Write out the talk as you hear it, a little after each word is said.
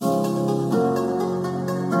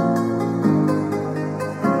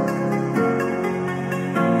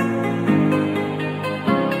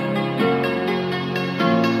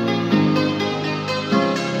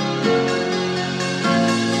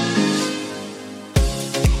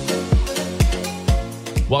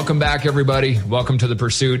Welcome back, everybody. Welcome to The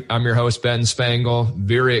Pursuit. I'm your host, Ben Spangle.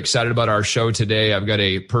 Very excited about our show today. I've got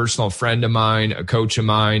a personal friend of mine, a coach of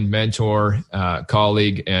mine, mentor,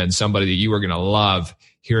 colleague, and somebody that you are going to love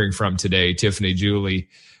hearing from today, Tiffany Julie.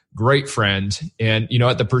 Great friend. And,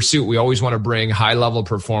 at The Pursuit, we always want to bring high-level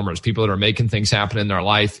performers, people that are making things happen in their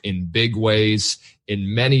life in big ways,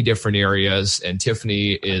 in many different areas. And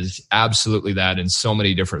Tiffany is absolutely that in so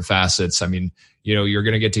many different facets. I mean, you're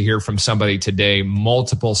going to get to hear from somebody today,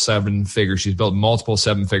 multiple seven figures. She's built multiple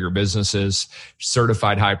seven-figure businesses,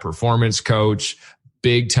 certified high performance coach,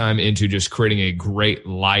 big time into just creating a great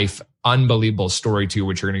life, unbelievable story too,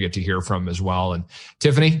 which you're going to get to hear from as well. And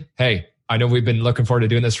Tiffany, hey, I know we've been looking forward to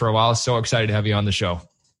doing this for a while. So excited to have you on the show.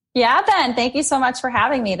 Yeah, Ben, thank you so much for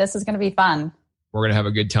having me. This is going to be fun. We're going to have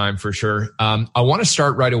a good time for sure. I want to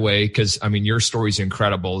start right away because, your story is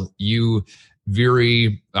incredible. You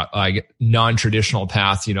very non-traditional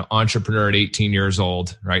path, entrepreneur at 18 years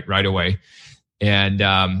old, right away. And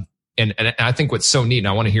I think what's so neat, and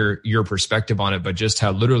I want to hear your perspective on it, but just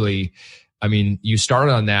how literally, you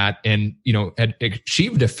started on that and, had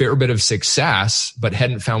achieved a fair bit of success, but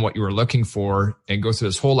hadn't found what you were looking for and go through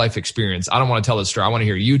this whole life experience. I don't want to tell the story. I want to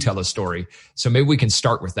hear you tell the story. So maybe we can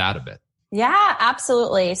start with that a bit. Yeah,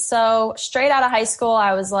 absolutely. So straight out of high school,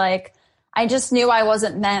 I was like, I just knew I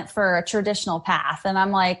wasn't meant for a traditional path. And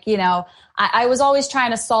I'm like, I was always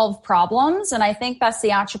trying to solve problems. And I think that's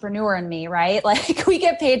the entrepreneur in me, right? Like we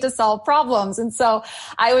get paid to solve problems. And so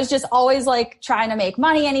I was just always like trying to make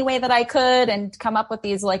money any way that I could and come up with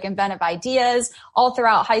these like inventive ideas all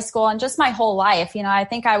throughout high school and just my whole life. I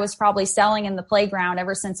think I was probably selling in the playground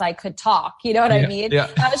ever since I could talk. You know what I mean? Yeah.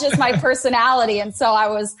 That was just my personality. And so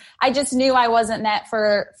I just knew I wasn't meant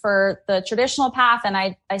for the traditional path. And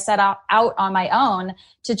I set out on my own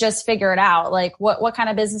to just figure it out. Like what kind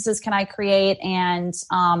of businesses can I create and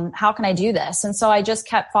how can I do this? And so I just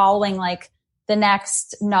kept following like the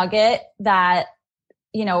next nugget that,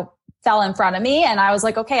 fell in front of me. And I was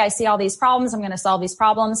like, okay, I see all these problems. I'm going to solve these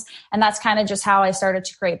problems. And that's kind of just how I started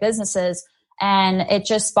to create businesses. And it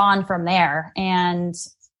just spawned from there and,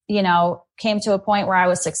 came to a point where I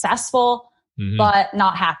was successful, but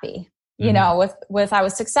not happy. With I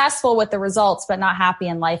was successful with the results, but not happy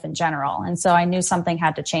in life in general. And so I knew something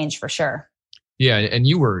had to change for sure. Yeah. And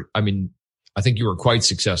you were, I think you were quite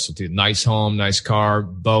successful too. Nice home, nice car,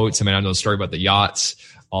 boats. I know the story about the yachts,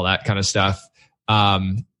 all that kind of stuff.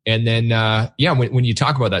 And then, when you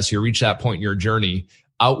talk about that, so you reach that point in your journey,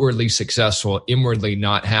 outwardly successful, inwardly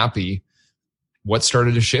not happy. What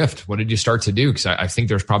started to shift? What did you start to do? Because I think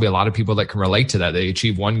there's probably a lot of people that can relate to that. They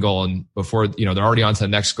achieve one goal and before, they're already on to the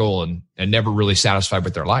next goal and never really satisfied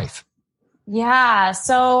with their life. Yeah.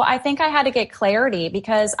 So I think I had to get clarity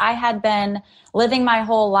because I had been living my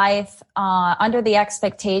whole life under the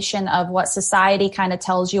expectation of what society kind of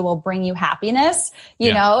tells you will bring you happiness.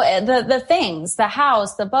 The things, the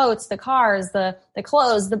house, the boats, the cars, the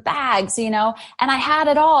clothes, the bags, and I had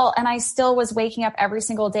it all. And I still was waking up every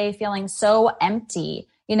single day feeling so empty,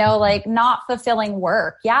 like not fulfilling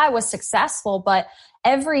work. Yeah, I was successful, but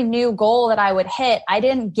every new goal that I would hit, I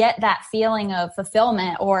didn't get that feeling of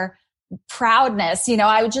fulfillment or proudness.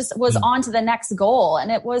 I just was on to the next goal.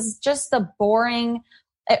 And it was just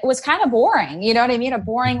it was kind of boring. You know what I mean? A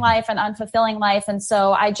boring life, an unfulfilling life. And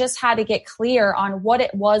so I just had to get clear on what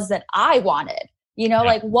it was that I wanted,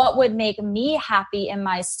 like what would make me happy in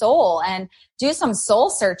my soul and do some soul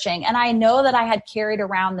searching. And I know that I had carried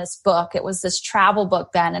around this book. It was this travel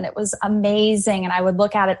book then, and it was amazing. And I would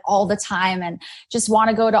look at it all the time and just want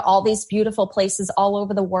to go to all these beautiful places all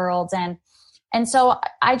over the world. And so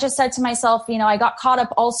I just said to myself, I got caught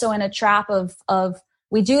up also in a trap of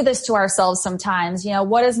we do this to ourselves sometimes.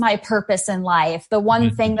 What is my purpose in life? The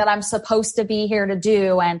one thing that I'm supposed to be here to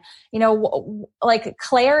do. And, like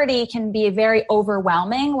clarity can be very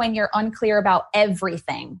overwhelming when you're unclear about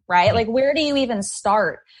everything, right? Like, where do you even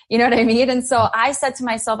start? You know what I mean? And so I said to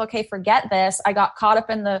myself, okay, forget this. I got caught up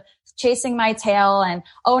in the chasing my tail and,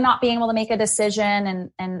 not being able to make a decision.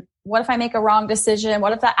 And what if I make a wrong decision?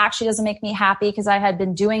 What if that actually doesn't make me happy? Because I had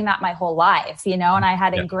been doing that my whole life, and I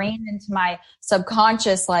had ingrained into my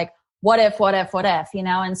subconscious, like, what if,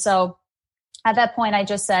 And so at that point, I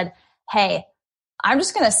just said, hey, I'm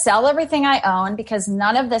just going to sell everything I own because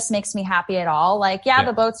none of this makes me happy at all. Like,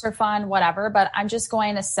 the boats are fun, whatever, but I'm just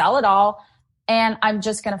going to sell it all. And I'm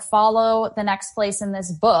just going to follow the next place in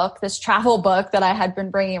this book, this travel book that I had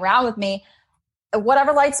been bringing around with me,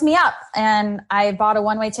 whatever lights me up. And I bought a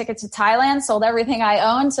one-way ticket to Thailand, sold everything I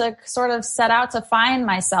owned to sort of set out to find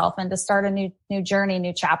myself and to start a new journey,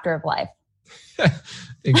 new chapter of life.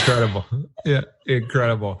 Incredible. Yeah.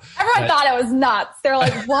 Incredible. Everyone thought it was nuts. They're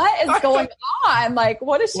like, what is going on? Like,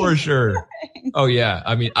 what is she For sure. doing? Oh yeah.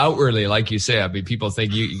 I mean, outwardly, like you say, I mean, people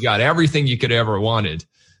think you got everything you could ever wanted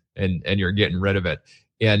and you're getting rid of it.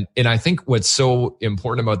 And I think what's so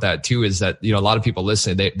important about that too is that, a lot of people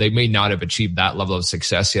listening, they may not have achieved that level of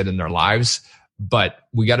success yet in their lives, but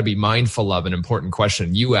we got to be mindful of an important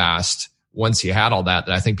question you asked once you had all that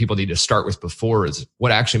I think people need to start with before is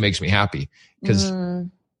what actually makes me happy. Because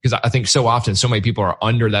I think so often so many people are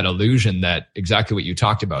under that illusion that exactly what you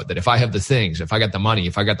talked about, that if I have the things, if I got the money,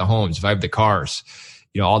 if I got the homes, if I have the cars,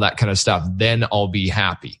 all that kind of stuff, then I'll be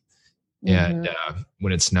happy. And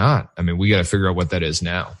when it's not, I mean, we got to figure out what that is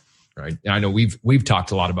now. Right. And I know we've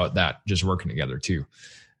talked a lot about that just working together too.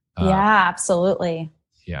 Yeah, absolutely.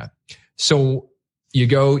 Yeah. So you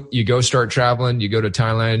go start traveling, you go to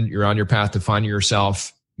Thailand, you're on your path to finding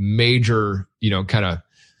yourself. Major, kind of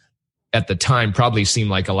at the time probably seemed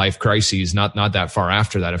like a life crisis, not that far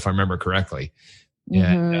after that, if I remember correctly.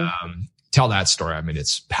 And tell that story. I mean,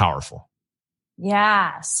 it's powerful.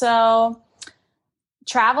 Yeah. So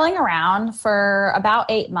traveling around for about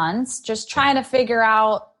 8 months, just trying to figure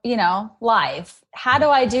out, life. How do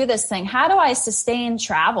I do this thing? How do I sustain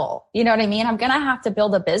travel? You know what I mean? I'm going to have to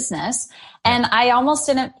build a business. And I almost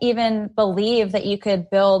didn't even believe that you could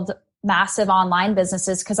build massive online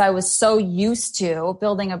businesses because I was so used to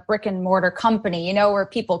building a brick and mortar company, where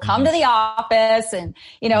people come to the office and,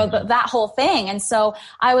 that whole thing. And so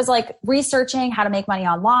I was like researching how to make money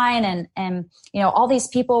online and, all these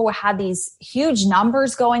people had these huge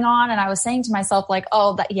numbers going on. And I was saying to myself like,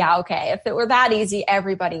 oh, okay. If it were that easy,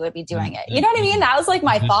 everybody would be doing it. You know what I mean? That was like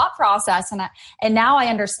my thought process. And now I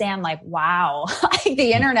understand like, wow, like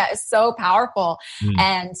the internet is so powerful.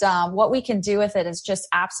 And, what we can do with it is just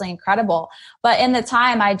absolutely incredible. But in the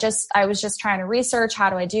time, I was just trying to research, how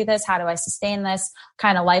do I do this? How do I sustain this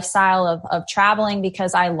kind of lifestyle of traveling?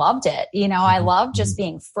 Because I loved it. I loved just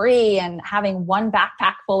being free and having one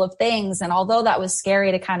backpack full of things. And although that was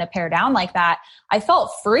scary to kind of pare down like that, I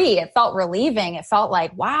felt free. It felt relieving. It felt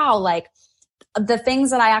like, wow, like the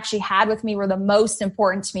things that I actually had with me were the most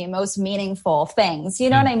important to me, most meaningful things.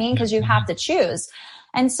 You know what I mean? Because you have to choose.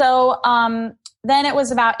 And so, then it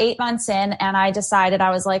was about 8 months in and I decided, I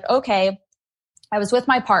was like, okay, I was with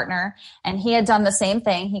my partner and he had done the same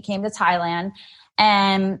thing. He came to Thailand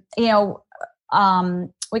and,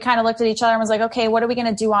 we kind of looked at each other and was like, okay, what are we going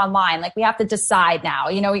to do online? Like we have to decide now,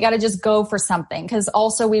 we got to just go for something. Cause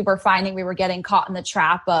also we were finding we were getting caught in the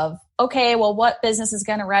trap of, okay, well, what business is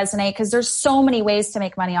going to resonate? Cause there's so many ways to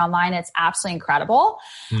make money online. It's absolutely incredible.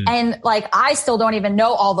 And like, I still don't even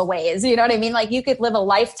know all the ways, you know what I mean? Like you could live a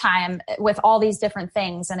lifetime with all these different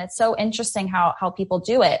things. And it's so interesting how people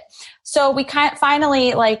do it. So we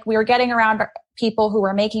finally, like we were getting around people who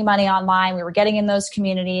were making money online. We were getting in those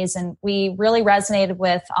communities and we really resonated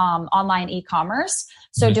with online e-commerce.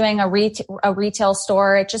 So doing a retail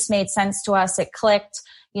store, it just made sense to us. It clicked.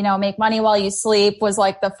 Make money while you sleep was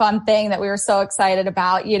like the fun thing that we were so excited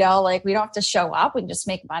about, like we don't have to show up. We can just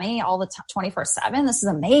make money all the time, 24/7. This is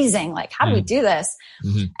amazing. Like, how do we do this?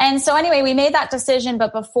 And so anyway, we made that decision,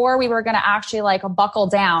 but before we were going to actually like buckle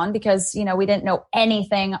down because, we didn't know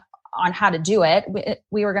anything on how to do it.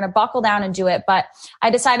 We were going to buckle down and do it, but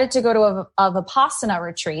I decided to go to a Vipassana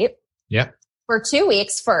retreat. Yeah. For 2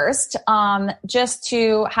 weeks first, just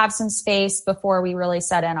to have some space before we really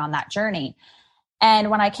set in on that journey.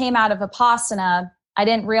 And when I came out of Vipassana, I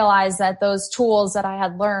didn't realize that those tools that I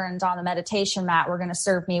had learned on the meditation mat were going to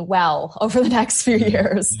serve me well over the next few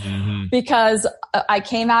years because I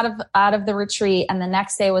came out of the retreat and the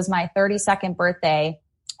next day was my 32nd birthday.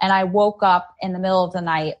 And I woke up in the middle of the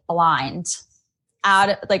night blind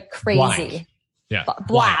like crazy.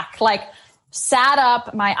 Black. Like sat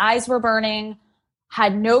up, my eyes were burning,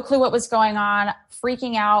 had no clue what was going on,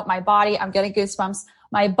 freaking out. My body, I'm getting goosebumps.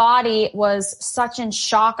 My body was such in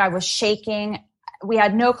shock. I was shaking. We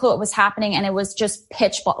had no clue what was happening. And it was just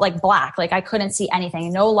pitch black. Like I couldn't see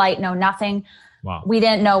anything, no light, no nothing. Wow. We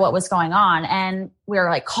didn't know what was going on. And we were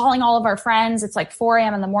like calling all of our friends. It's like 4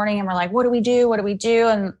 a.m. in the morning. And we're like, what do we do? What do we do?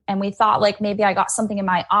 And we thought like maybe I got something in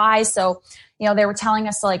my eye. So, they were telling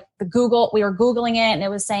us like we were Googling it and it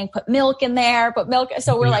was saying, put milk in there, put milk.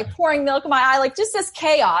 So we're like pouring milk in my eye, like just this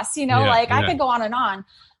chaos, I could go on and on.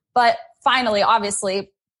 But finally,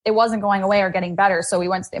 obviously, it wasn't going away or getting better. So we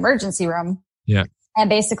went to the emergency room. Yeah.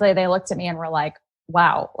 And basically they looked at me and were like,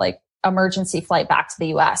 wow, like emergency flight back to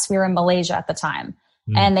the US. We were in Malaysia at the time.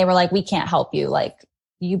 And they were like, we can't help you. Like,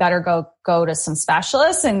 you better go to some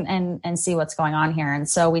specialists and see what's going on here. And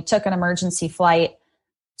so we took an emergency flight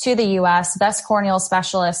to the US, best corneal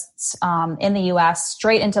specialists in the US,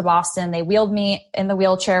 straight into Boston. They wheeled me in the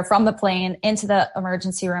wheelchair from the plane into the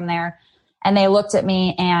emergency room there. And they looked at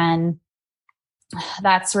me, and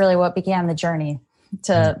that's really what began the journey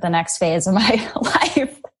to the next phase of my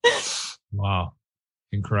life. Wow.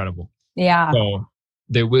 Incredible. Yeah. So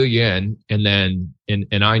they wheel you in, and then,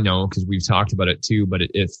 and I know, because we've talked about it too, but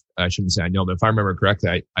if I shouldn't say I know, but if I remember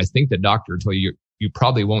correctly, I think the doctor told you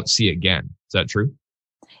probably won't see again. Is that true?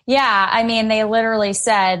 Yeah. I mean, they literally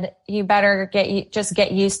said, you better just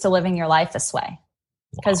get used to living your life this way,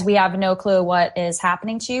 because we have no clue what is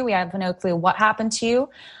happening to you. We have no clue what happened to you.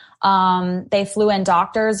 They flew in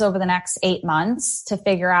doctors over the next 8 months to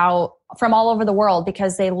figure out from all over the world,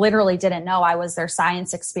 because they literally didn't know I was their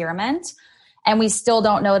science experiment. And we still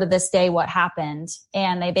don't know to this day what happened.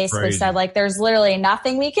 And they basically said, like, there's literally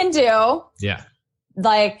nothing we can do. Yeah.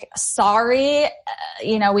 Like, sorry,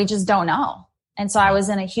 we just don't know. And so I was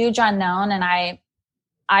in a huge unknown, and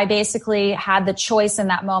I basically had the choice in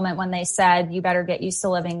that moment when they said, you better get used to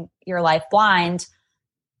living your life blind.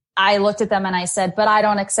 I looked at them and I said, but I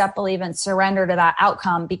don't accept, believe, and surrender to that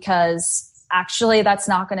outcome, because actually that's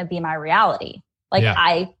not going to be my reality. Like,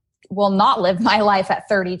 I will not live my life at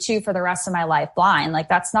 32 for the rest of my life blind. Like,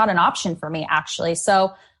 that's not an option for me, actually.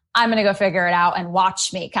 So I'm going to go figure it out and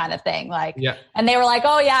watch me, kind of thing. Like, and they were like,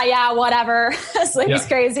 oh yeah, whatever. Sleep's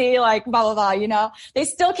crazy, like blah, blah, blah, they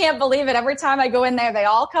still can't believe it. Every time I go in there, they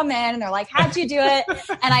all come in and they're like, how'd you do it?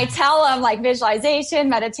 And I tell them, like, visualization,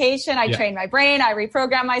 meditation, I train my brain, I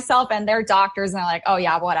reprogram myself, and they're doctors, and they're like, oh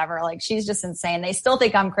yeah, whatever. Like, she's just insane. They still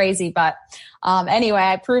think I'm crazy, but, anyway,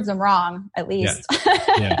 I proved them wrong, at least.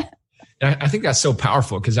 Yeah. I think that's so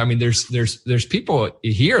powerful, because I mean, there's people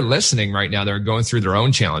here listening right now that are going through their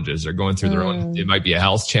own challenges. They're going through their own, it might be a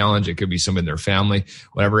health challenge. It could be someone in their family,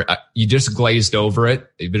 whatever. You just glazed over it,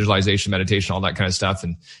 visualization, meditation, all that kind of stuff.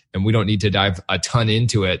 And we don't need to dive a ton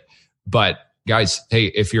into it. But guys, hey,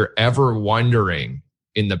 if you're ever wondering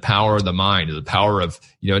in the power of the mind, or the power of,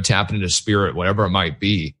 tapping into spirit, whatever it might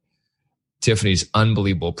be, Tiffany's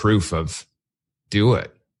unbelievable proof of do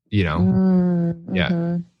it, Mm-hmm.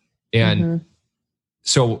 Yeah. And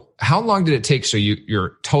so how long did it take? So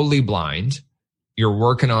you're totally blind, you're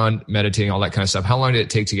working on meditating, all that kind of stuff. How long did it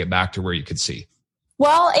take to get back to where you could see?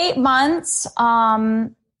 Well, 8 months,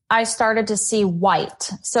 I started to see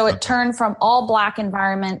white. So it turned from all black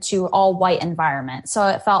environment to all white environment. So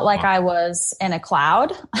it felt like I was in a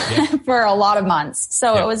cloud for a lot of months.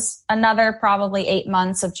 So it was another probably 8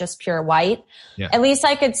 months of just pure white. At least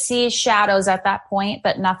I could see shadows at that point,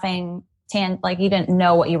 but nothing like you didn't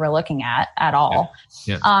know what you were looking at all.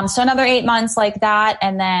 So another 8 months like that.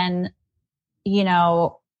 And then,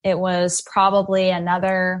 it was probably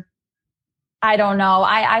another, I don't know.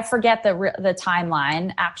 I forget the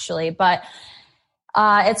timeline actually, but,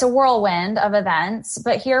 it's a whirlwind of events,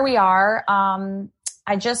 but here we are.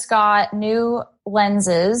 I just got new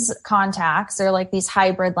lenses, contacts. They're like these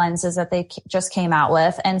hybrid lenses that they just came out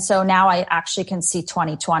with. And so now I actually can see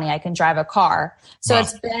 20/20. I can drive a car. So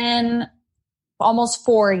it's been almost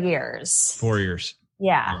 4 years. 4 years.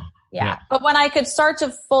 Yeah. But when I could start to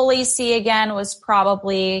fully see again was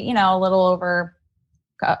probably, a little over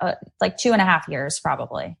like 2.5 years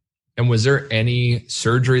probably. And was there any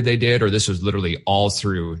surgery they did, or this was literally all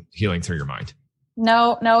through healing through your mind?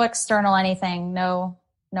 No external anything. No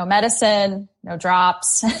medicine, no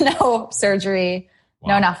drops, no surgery,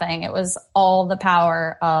 no nothing. It was all the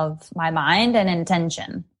power of my mind and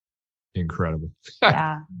intention. Incredible.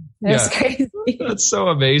 Yeah. It was crazy. That's so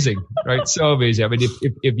amazing, right? So amazing. I mean,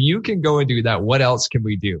 if you can go and do that, what else can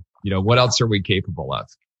we do? What else are we capable of?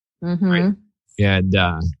 Right? And,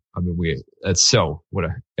 that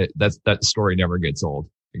story never gets old.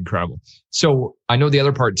 Incredible. So I know the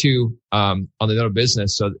other part too, on the note of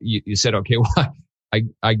business. So you said, okay, well,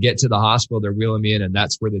 I get to the hospital, they're wheeling me in, and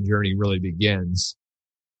that's where the journey really begins.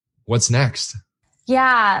 What's next?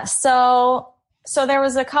 Yeah. So there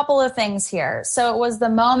was a couple of things here. So it was the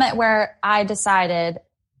moment where I decided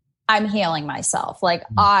I'm healing myself. Like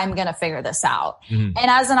I'm going to figure this out. And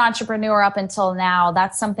as an entrepreneur up until now,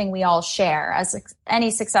 that's something we all share. As any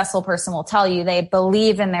successful person will tell you, they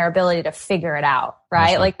believe in their ability to figure it out,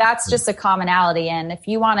 right? Like that's just a commonality. And if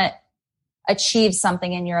you want to achieve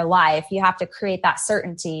something in your life, you have to create that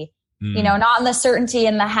certainty, not in the certainty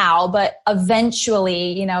in the how, but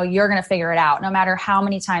eventually, you're going to figure it out. No matter how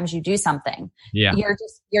many times you do something,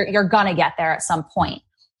 you're going to get there at some point.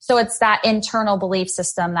 So it's that internal belief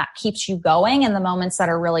system that keeps you going in the moments that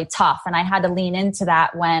are really tough. And I had to lean into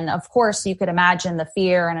that when, of course, you could imagine the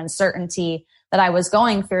fear and uncertainty that I was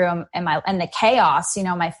going through and the chaos,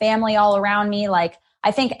 my family all around me, like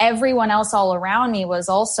I think everyone else all around me was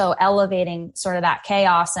also elevating sort of that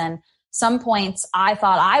chaos. And some points I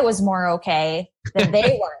thought I was more okay than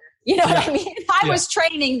they were. You know what I mean? I was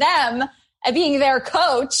training them and being their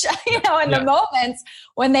coach, in the moments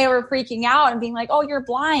when they were freaking out and being like, oh, you're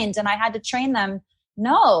blind. And I had to train them.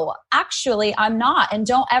 No, actually, I'm not. And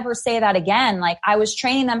don't ever say that again. Like, I was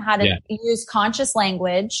training them how to use conscious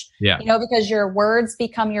language, because your words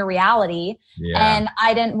become your reality. Yeah. And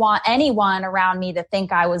I didn't want anyone around me to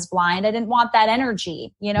think I was blind. I didn't want that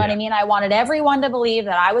energy. You know what I mean? I wanted everyone to believe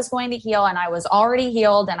that I was going to heal, and I was already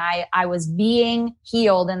healed, and I was being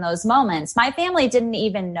healed in those moments. My family didn't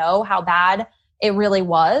even know how bad it really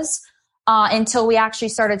was until we actually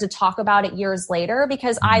started to talk about it years later,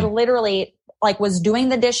 because I literally was doing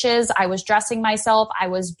the dishes. I was dressing myself. I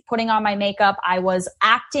was putting on my makeup. I was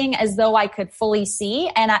acting as though I could fully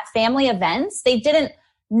see. And at family events, they didn't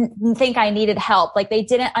think I needed help. Like, they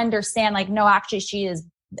didn't understand, like, no, actually she is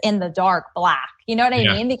in the dark black. You know what I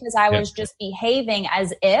mean? Because I was just behaving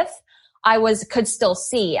as if I could still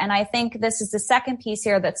see. And I think this is the second piece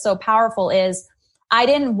here that's so powerful is I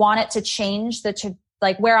didn't want it to change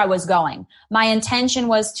where I was going. My intention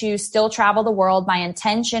was to still travel the world. My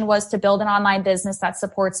intention was to build an online business that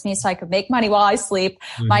supports me so I could make money while I sleep.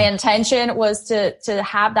 Mm-hmm. My intention was to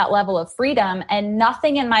have that level of freedom, and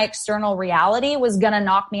nothing in my external reality was going to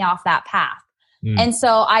knock me off that path. Mm. And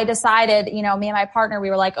so I decided, me and my partner, we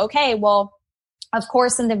were like, okay, well, of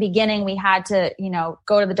course, in the beginning, we had to,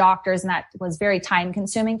 go to the doctors, and that was very time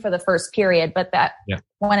consuming for the first period. But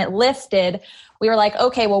when it lifted, we were like,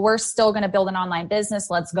 okay, well, we're still going to build an online business.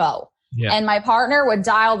 Let's go. Yeah. And my partner would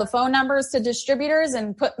dial the phone numbers to distributors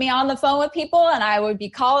and put me on the phone with people. And I would be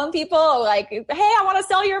calling people like, hey, I want to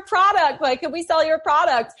sell your product. Like, could we sell your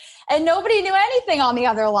product? And nobody knew anything on the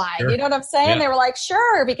other line. Sure. You know what I'm saying? Yeah. They were like,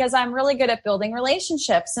 sure, because I'm really good at building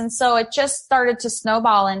relationships. And so it just started to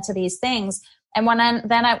snowball into these things. And when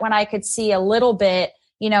I could see a little bit,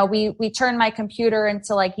 we turned my computer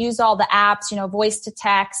into use all the apps, voice to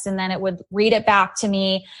text, and then it would read it back to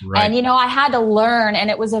me. Right. And, I had to learn, and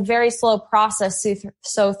it was a very slow process.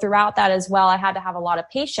 So throughout that as well, I had to have a lot of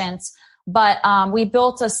patience, but, we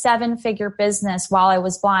built a 7-figure business while I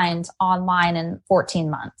was blind online in 14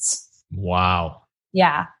 months. Wow.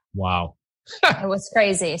 Yeah. Wow. It was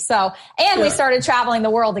crazy. So, and we started traveling the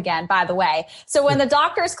world again, by the way. So when the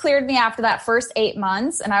doctors cleared me after that first 8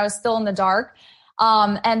 months and I was still in the dark,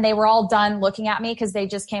 and they were all done looking at me because they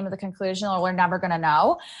just came to the conclusion, oh, we're never going to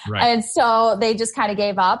know. Right. And so they just kind of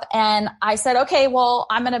gave up. And I said, okay, well,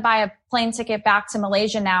 I'm going to buy a plane ticket back to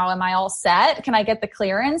Malaysia now. Am I all set? Can I get the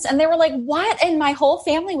clearance? And they were like, what? And my whole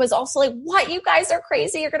family was also like, what? You guys are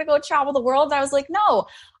crazy. You're going to go travel the world. And I was like, no,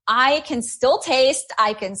 I can still taste,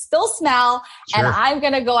 I can still smell, and I'm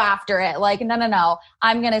going to go after it. No.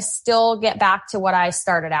 I'm going to still get back to what I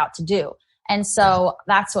started out to do. And so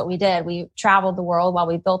that's what we did. We traveled the world while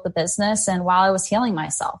we built the business and while I was healing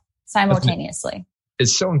myself simultaneously.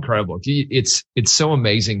 It's so incredible. It's so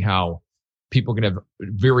amazing how people can have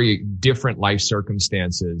very different life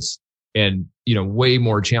circumstances and, way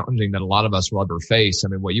more challenging than a lot of us will ever face. I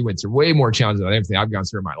mean, what you went through, way more challenging than anything I've gone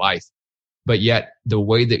through in my life. But yet the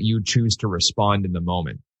way that you choose to respond in the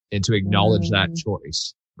moment and to acknowledge that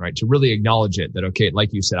choice, right? To really acknowledge it that, okay,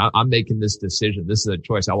 like you said, I'm making this decision. This is a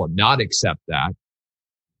choice. I will not accept that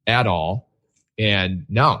at all. And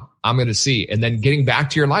no, I'm going to see. And then getting back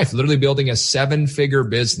to your life, literally building a 7-figure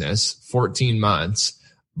business, 14 months,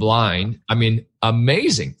 blind. I mean,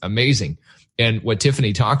 amazing. And what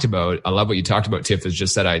Tiffany talked about, I love what you talked about, Tiff, is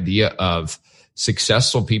just that idea of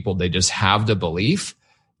successful people. They just have the belief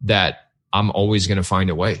that I'm always going to find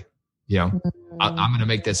a way. I'm going to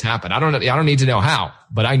make this happen. I don't need to know how,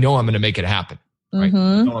 but I know I'm going to make it happen. Right? I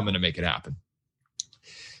know I'm going to make it happen.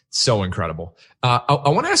 So incredible. I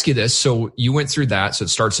want to ask you this. So you went through that. So it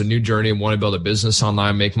starts a new journey and want to build a business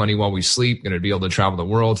online, make money while we sleep, going to be able to travel the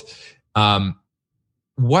world.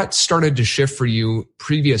 What started to shift for you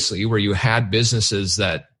previously where you had businesses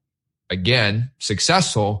that, again,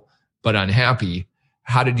 successful, but unhappy?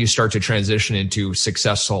 How did you start to transition into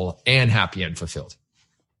successful and happy and fulfilled?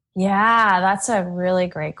 Yeah, that's a really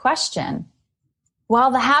great question.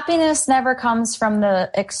 Well, the happiness never comes from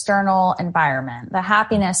the external environment. The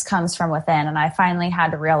happiness comes from within. And I finally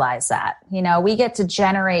had to realize that, we get to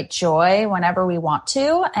generate joy whenever we want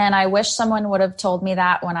to. And I wish someone would have told me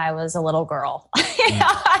that when I was a little girl.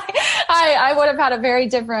 I would have had a very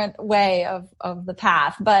different way of the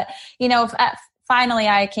path. But, finally,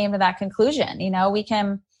 I came to that conclusion.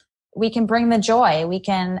 We can bring the joy. We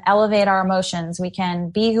can elevate our emotions. We can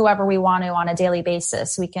be whoever we want to on a daily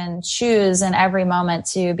basis. We can choose in every moment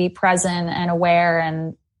to be present and aware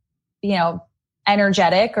and,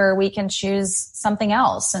 energetic, or we can choose something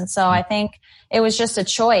else. And so I think it was just a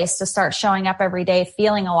choice to start showing up every day,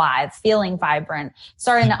 feeling alive, feeling vibrant,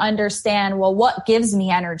 starting to understand, well, what gives me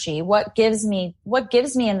energy? What gives me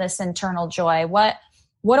in this internal joy? What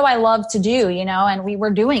do I love to do? And we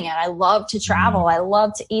were doing it. I love to travel. I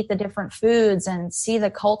love to eat the different foods and see the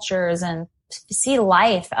cultures and see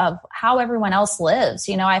life of how everyone else lives.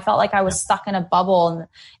 I felt like I was stuck in a bubble and,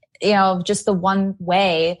 just the one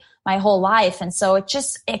way my whole life. And so it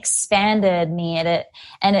just expanded me,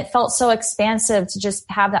 and it felt so expansive to just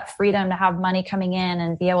have that freedom to have money coming in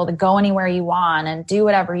and be able to go anywhere you want and do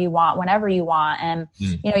whatever you want, whenever you want. And,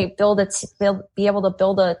 you be able to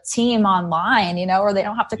build a team online, or they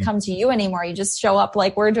don't have to come to you anymore. You just show up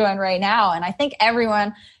like we're doing right now. And I think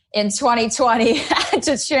everyone in 2020 had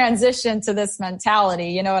to transition to this mentality.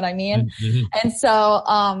 You know what I mean? Mm-hmm. And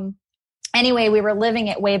so, anyway, we were living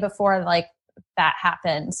it way before that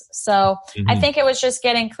happened. So I think it was just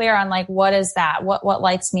getting clear on what is that? What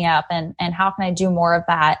lights me up, and how can I do more of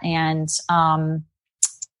that? And,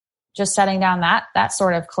 just setting down that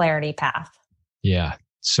sort of clarity path. Yeah.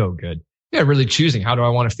 So good. Yeah. Really choosing, how do I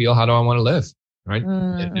want to feel? How do I want to live? Right.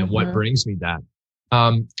 And what brings me that?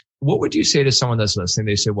 What would you say to someone that's listening?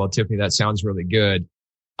 They say, well, Tiffany, that sounds really good.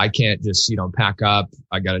 I can't just, pack up.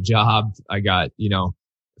 I got a job. I got,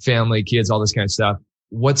 family, kids, all this kind of stuff.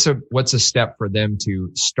 What's a step for them to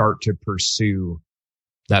start to pursue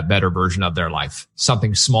that better version of their life?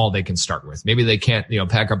 Something small they can start with. Maybe they can't,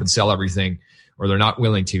 pack up and sell everything, or they're not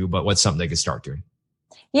willing to, but what's something they can start doing?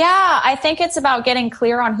 Yeah, I think it's about getting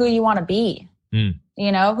clear on who you want to be. Who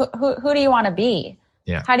do you want to be?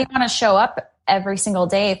 Yeah. How do you want to show up every single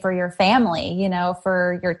day for your family,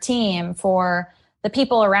 for your team, for the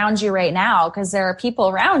people around you right now? Because there are people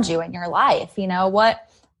around you in your life. What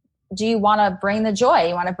do you want to bring the joy?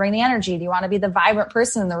 You want to bring the energy? Do you want to be the vibrant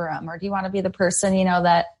person in the room? Or do you want to be the person,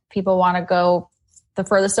 that people want to go the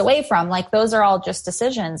furthest away from? Those are all just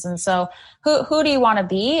decisions. And so who do you want to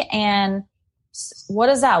be? And what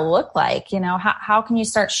does that look like? How can you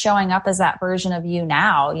start showing up as that version of you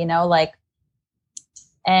now,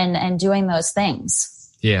 and doing those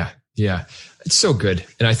things? Yeah. Yeah. It's so good.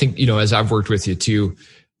 And I think, as I've worked with you too,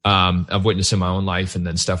 I've witnessed in my own life and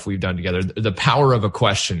then stuff we've done together, the power of a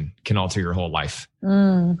question can alter your whole life.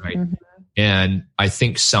 Right. And I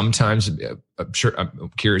think sometimes,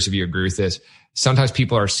 I'm curious if you agree with this. Sometimes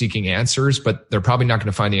people are seeking answers, but they're probably not going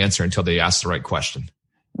to find the answer until they ask the right question.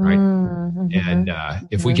 Right. And,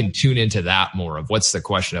 if we can tune into that more of what's the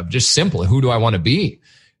question of just simple, who do I want to be?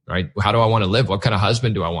 Right? How do I want to live? What kind of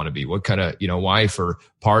husband do I want to be? What kind of, wife or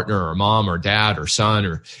partner or mom or dad or son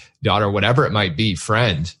or daughter, whatever it might be,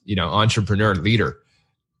 friend, entrepreneur, leader.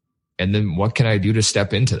 And then what can I do to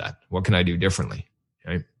step into that? What can I do differently?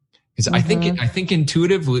 Right? Because I think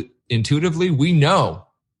intuitively, we know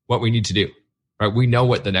what we need to do, right? We know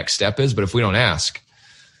what the next step is, but if we don't ask,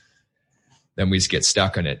 then we just get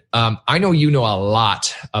stuck on it. I know you know a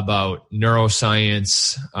lot about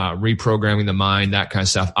neuroscience, reprogramming the mind, that kind of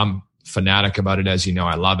stuff. I'm fanatic about it, as you know.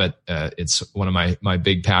 I love it. It's one of my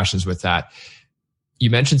big passions with that. You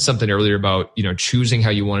mentioned something earlier about, choosing how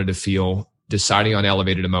you wanted to feel, deciding on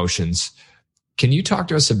elevated emotions. Can you talk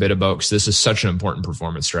to us a bit about, because this is such an important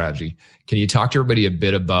performance strategy, can you talk to everybody a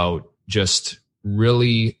bit about just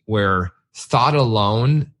really where thought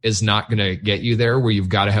alone is not going to get you there, where you've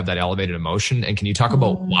got to have that elevated emotion? And can you talk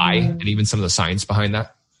about why and even some of the science behind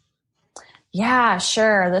that? Yeah,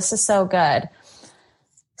 sure. This is so good.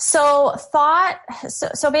 So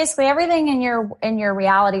so basically everything in your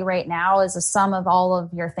reality right now is a sum of all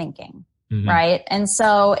of your thinking, right? And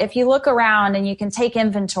so if you look around and you can take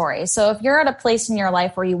inventory. So if you're at a place in your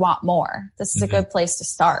life where you want more, this is a good place to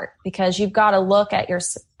start, because you've got to look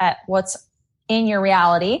at what's in your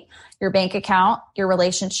reality, your bank account, your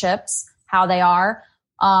relationships, how they are,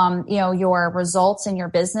 your results in your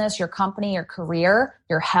business, your company, your career,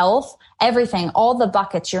 your health, everything, all the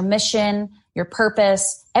buckets, your mission, your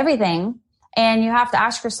purpose, everything. And you have to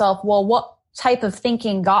ask yourself, well, what type of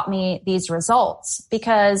thinking got me these results?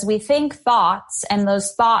 Because we think thoughts, and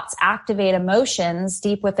those thoughts activate emotions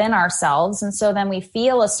deep within ourselves. And so then we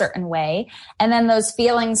feel a certain way, and then those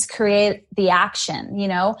feelings create the action,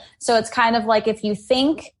 So it's kind of like, if you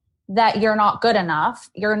think that you're not good enough,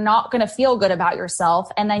 you're not going to feel good about yourself.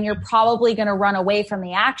 And then you're probably going to run away from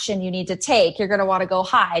the action you need to take. You're going to want to go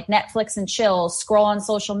hide, Netflix and chill, scroll on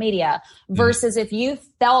social media, versus if you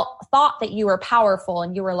thought that you were powerful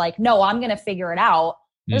and you were like, no, I'm going to figure it out,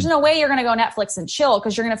 There's no way you're going to go Netflix and chill,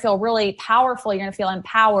 because you're going to feel really powerful. You're going to feel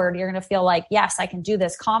empowered. You're going to feel like, yes, I can do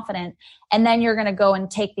this, confident. And then you're going to go and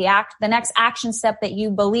take the next action step that you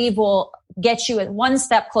believe will get you one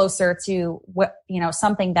step closer to what,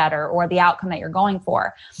 something better, or the outcome that you're going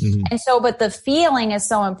for. Mm-hmm. And so, but the feeling is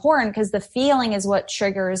so important, because the feeling is what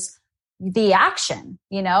triggers the action.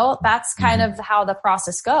 That's kind of how the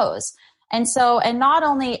process goes. And so, and not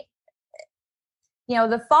only,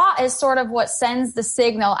 the thought is sort of what sends the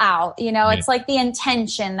signal out. It's like the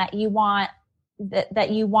intention that you want,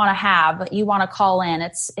 that you want to have, that you want to call in.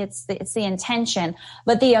 It's the intention,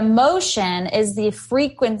 but the emotion is the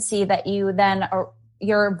frequency that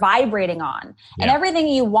you're vibrating on. And everything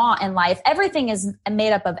you want in life, everything is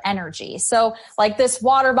made up of energy. So like this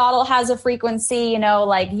water bottle has a frequency,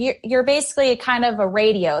 like you're basically kind of a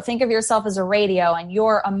radio. Think of yourself as a radio, and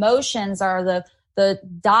your emotions are the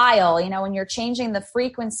dial. When you're changing the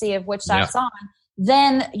frequency of which that's on,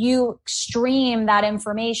 then you stream that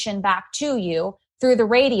information back to you through the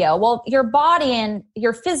radio. Well, your body and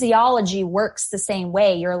your physiology works the same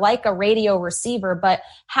way. You're like a radio receiver, but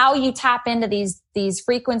how you tap into these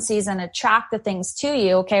frequencies and attract the things to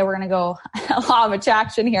you. Okay, we're going to go law of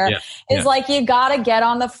attraction here. Is like, you got to get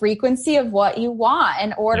on the frequency of what you want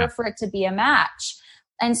in order for it to be a match.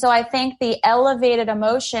 And so I think the elevated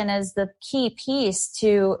emotion is the key piece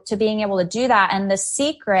to being able to do that. And The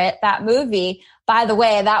Secret, that movie, by the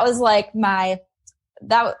way, that was like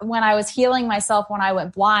when I was healing myself, when I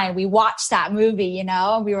went blind, we watched that movie,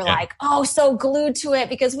 and we were like, oh, so glued to it,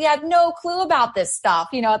 because we had no clue about this stuff,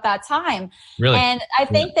 at that time. Really? And I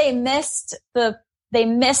think they missed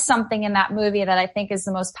something in that movie that I think is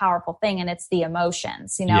the most powerful thing. And it's the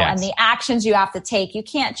emotions, and the actions you have to take. You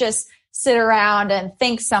can't just sit around and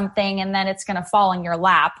think something and then it's going to fall in your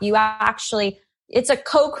lap. It's a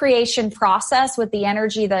co-creation process with the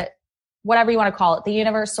energy that, whatever you want to call it, the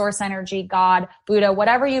universe, source energy, God, Buddha,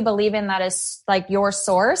 whatever you believe in that is like your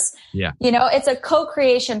source. Yeah. It's a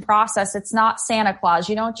co-creation process. It's not Santa Claus.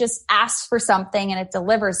 You don't just ask for something and it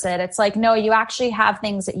delivers it. It's like, no, you actually have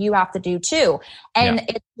things that you have to do too. And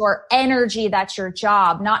it's your energy that's your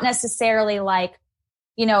job, not necessarily like,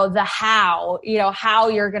 the how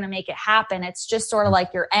you're going to make it happen. It's just sort of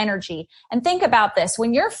like your energy. And think about this.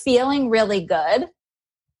 When you're feeling really good,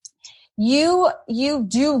 you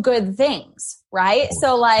do good things, right?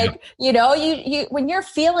 So like, you when you're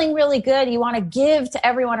feeling really good, you want to give to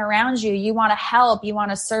everyone around you. You want to help, you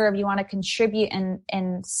want to serve, you want to contribute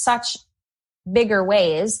in such bigger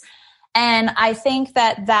ways. And I think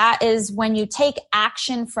that is when you take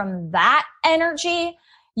action from that energy,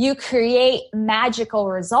 you create magical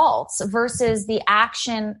results versus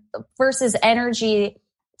energy,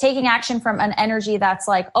 taking action from an energy that's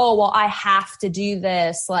like, oh, well, I have to do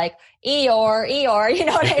this, like Eeyore, you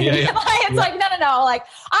know what I mean? It's like, no, like,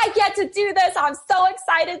 I get to do this. I'm so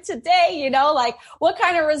excited today, like, what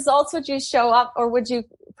kind of results would you show up or would you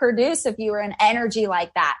produce if you were an energy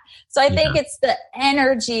like that? So I think it's the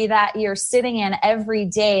energy that you're sitting in every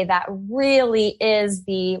day that really is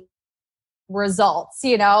the results, so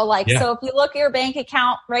if you look at your bank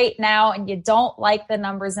account right now and you don't like the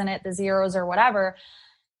numbers in it, the zeros or whatever,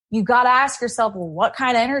 you got to ask yourself, well, what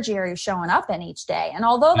kind of energy are you showing up in each day? And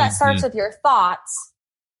although that starts with your thoughts,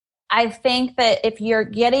 I think that if you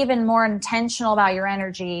get even more intentional about your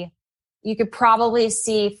energy, you could probably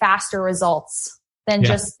see faster results than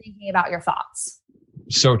just thinking about your thoughts.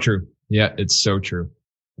 So true. Yeah, it's so true.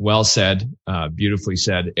 Well said. Beautifully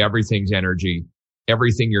said. Everything's energy.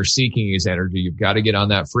 Everything you're seeking is energy. You've got to get on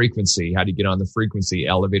that frequency. How do you get on the frequency?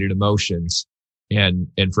 Elevated emotions. And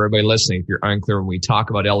for everybody listening, if you're unclear, when we talk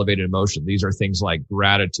about elevated emotion, these are things like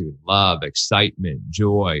gratitude, love, excitement,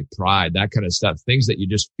 joy, pride, that kind of stuff. Things that you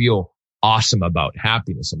just feel awesome about,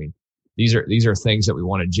 happiness. I mean, these are things that we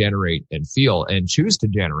want to generate and feel and choose to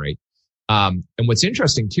generate. And what's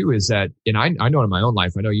interesting too is that, and I know in my own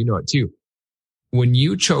life, I know you know it too. When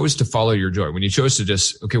you chose to follow your joy, when you chose to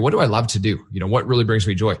just, okay, what do I love to do? What really brings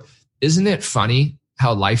me joy? Isn't it funny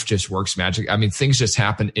how life just works magic? I mean, things just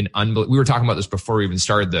happen in we were talking about this before we even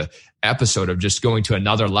started the episode of just going to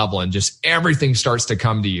another level and just everything starts to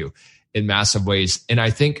come to you in massive ways. And I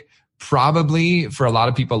think probably for a lot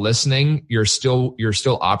of people listening, you're still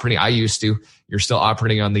operating. You're still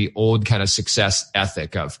operating on the old kind of success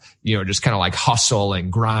ethic of, just kind of like hustle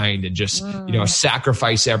and grind and just,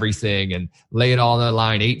 sacrifice everything and lay it all on the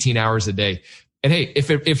line 18 hours a day. And hey,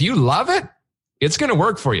 if you love it, it's going to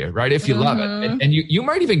work for you, right? If you love it. And you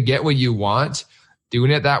might even get what you want doing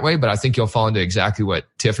it that way, but I think you'll fall into exactly what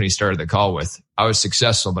Tiffany started the call with. I was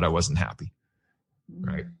successful, but I wasn't happy.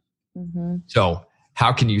 Right. Mm-hmm. So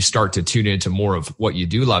how can you start to tune into more of what you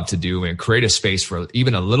do love to do and create a space for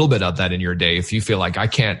even a little bit of that in your day? If you feel like I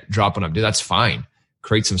can't drop what I'm doing, that's fine.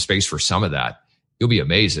 Create some space for some of that. You'll be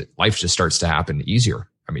amazed that life just starts to happen easier.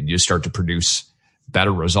 I mean, you just start to produce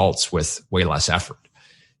better results with way less effort.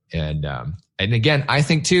 And again, I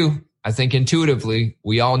think intuitively,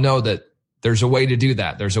 we all know that there's a way to do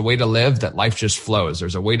that. There's a way to live that life just flows.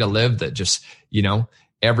 There's a way to live that just,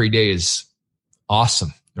 every day is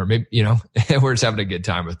awesome. Or maybe, we're just having a good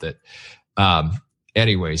time with it.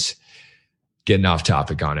 Anyways, getting off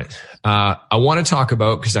topic on it. I want to talk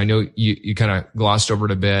about, because I know you kind of glossed over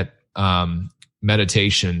it a bit,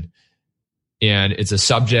 meditation. And it's a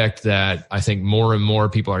subject that I think more and more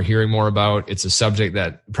people are hearing more about. It's a subject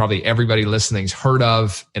that probably everybody listening's heard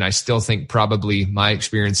of. And I still think probably my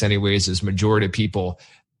experience anyways is majority of people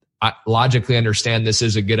logically understand this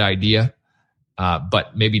is a good idea,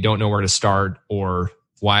 but maybe don't know where to start or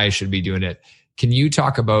why I should be doing it. Can you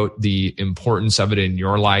talk about the importance of it in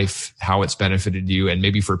your life, how it's benefited you, and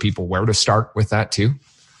maybe for people where to start with that too?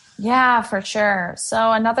 Yeah, for sure.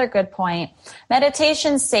 So another good point.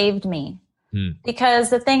 Meditation saved me. Because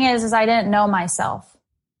the thing is I didn't know myself.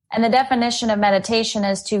 And the definition of meditation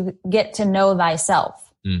is to get to know thyself,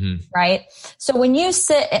 right? So when you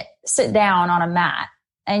sit down on a mat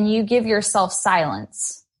and you give yourself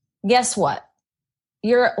silence, guess what?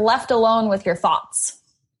 You're left alone with your thoughts.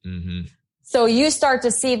 So you start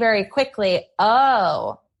to see very quickly,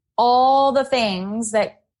 all the things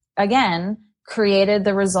that, again, created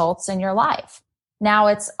the results in your life. Now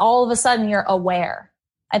it's all of a sudden you're aware.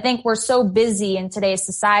 I think we're so busy in today's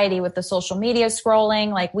society with the social media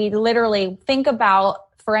scrolling. Like we literally think about,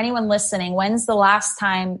 for anyone listening, when's the last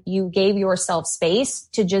time you gave yourself space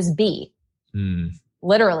to just be?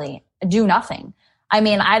 Literally do nothing. I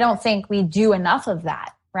mean, I don't think we do enough of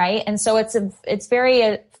that. Right. And so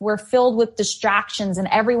we're filled with distractions and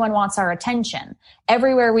everyone wants our attention.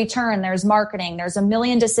 Everywhere we turn, there's marketing. There's a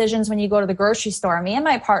million decisions when you go to the grocery store. Me and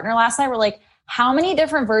my partner last night were like, how many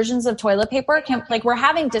different versions of toilet paper we're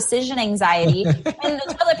having decision anxiety in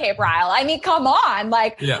the toilet paper aisle. I mean, come on.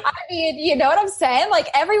 I mean, you know what I'm saying? Like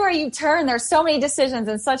everywhere you turn, there's so many decisions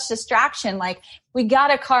and such distraction. Like we got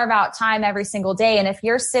to carve out time every single day. And if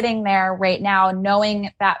you're sitting there right now,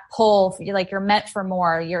 knowing that pull, like you're meant for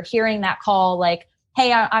more, you're hearing that call, like,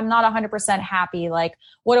 hey, I'm not 100% happy. Like,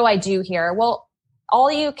 what do I do here? Well, all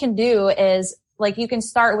you can do is you can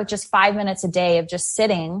start with just 5 minutes a day of just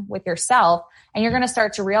sitting with yourself. And you're going to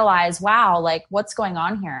start to realize, wow, what's going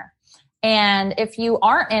on here? And if you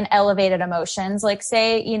aren't in elevated emotions,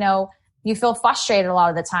 say, you feel frustrated a lot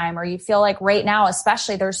of the time, or you feel like right now,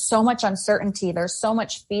 especially, there's so much uncertainty. There's so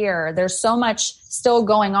much fear. There's so much still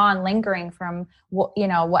going on, lingering from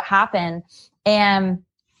what happened. And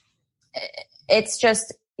it's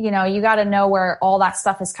just, you got to know where all that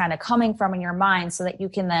stuff is kind of coming from in your mind so that you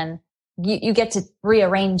can then, you get to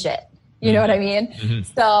rearrange it. You know what I mean?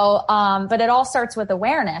 So, but it all starts with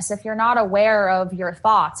awareness. If you're not aware of your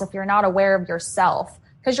thoughts, if you're not aware of yourself,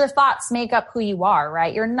 because your thoughts make up who you are,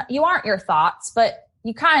 right? You aren't your thoughts, but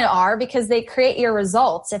you kind of are, because they create your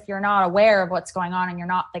results if you're not aware of what's going on and you're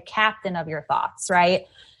not the captain of your thoughts, right?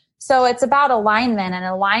 So it's about alignment and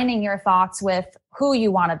aligning your thoughts with who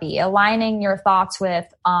you want to be, aligning your thoughts with,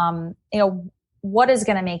 what is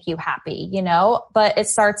going to make you happy, but it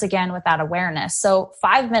starts again with that awareness. So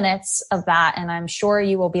 5 minutes of that, and I'm sure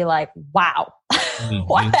you will be like, wow,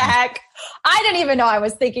 what the heck? I didn't even know I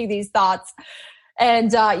was thinking these thoughts.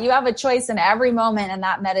 And you have a choice in every moment in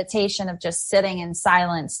that meditation of just sitting in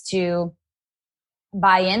silence to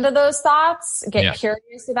buy into those thoughts, get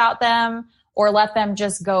curious about them, or let them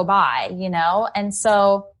just go by, And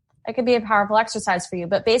so it could be a powerful exercise for you.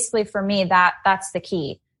 But basically for me, that's the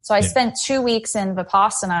key. So I spent 2 weeks in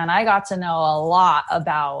Vipassana, and I got to know a lot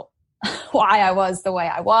about why I was the way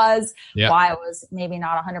I was, why I was maybe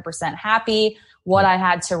not 100% happy, what I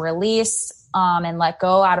had to release and let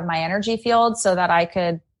go out of my energy field so that I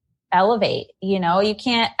could elevate. You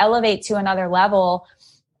can't elevate to another level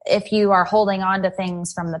if you are holding on to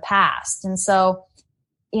things from the past. And so,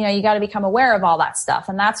 you got to become aware of all that stuff.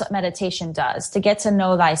 And that's what meditation does, to get to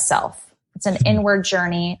know thyself. It's an inward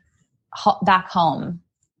journey back home.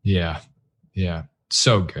 Yeah.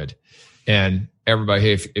 So good. And everybody,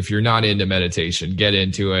 hey, if you're not into meditation, get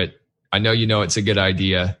into it. I know it's a good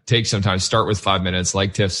idea. Take some time, start with 5 minutes.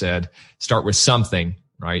 Like Tiff said, start with something,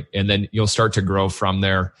 right? And then you'll start to grow from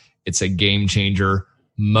there. It's a game changer.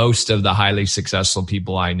 Most of the highly successful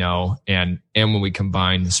people I know, and when we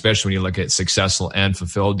combine, especially when you look at successful and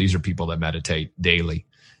fulfilled, these are people that meditate daily,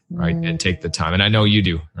 right? And take the time. And I know you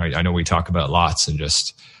do, right? I know we talk about lots, and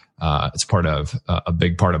just, it's part of a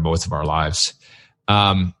big part of both of our lives.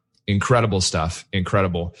 Incredible stuff.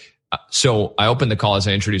 Incredible. So I opened the call as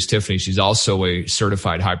I introduced Tiffany. She's also a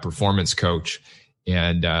certified high performance coach.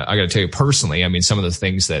 And I got to tell you personally, I mean, some of the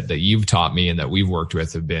things that you've taught me and that we've worked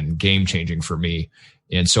with have been game changing for me.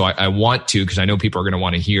 And so I want to, because I know people are going to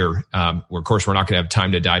want to hear, of course, we're not going to have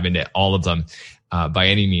time to dive into all of them by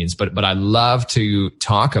any means, but I love to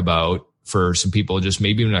talk about, for some people, just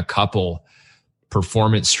maybe even a couple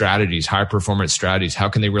performance strategies, high performance strategies. How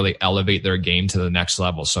can they really elevate their game to the next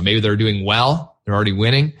level? So maybe they're doing well, they're already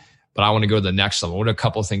winning, but I want to go to the next level. What are a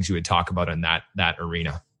couple of things you would talk about in that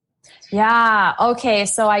arena? Yeah. Okay.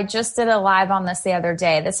 So I just did a live on this the other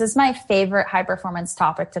day. This is my favorite high performance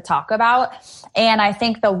topic to talk about. And I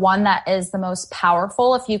think the one that is the most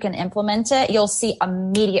powerful, if you can implement it, you'll see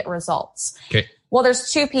immediate results. Okay. Well,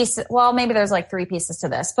 there's two pieces. Well, maybe there's like three pieces to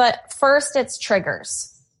this, but first it's triggers.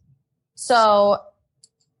 So,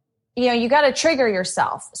 you got to trigger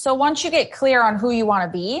yourself. So once you get clear on who you want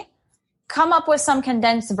to be, come up with some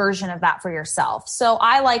condensed version of that for yourself. So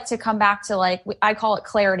I like to come back to I call it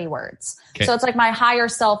clarity words. Okay. So it's like my higher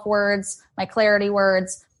self words, my clarity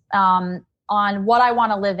words, on what I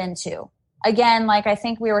want to live into. Again, I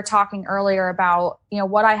think we were talking earlier about,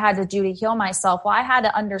 what I had to do to heal myself. Well, I had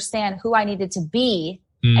to understand who I needed to be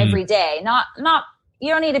every day. Not, you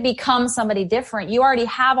don't need to become somebody different. You already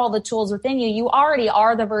have all the tools within you. You already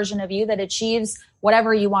are the version of you that achieves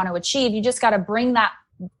whatever you want to achieve. You just got to bring that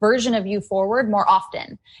version of you forward more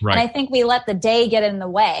often. Right. And I think we let the day get in the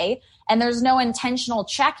way, and there's no intentional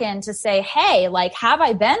check-in to say, hey, have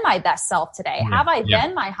I been my best self today? Yeah. Have I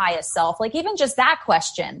been my highest self? Even just that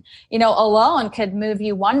question, alone could move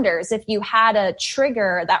you wonders if you had a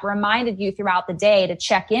trigger that reminded you throughout the day to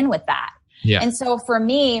check in with that. Yeah. And so for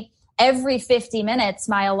me, every 50 minutes,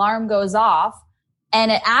 my alarm goes off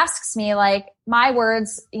and it asks me my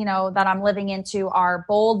words, that I'm living into are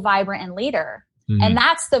bold, vibrant, and leader. Mm-hmm. And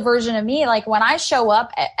that's the version of me. When I show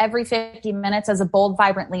up every 50 minutes as a bold,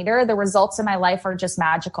 vibrant leader, the results in my life are just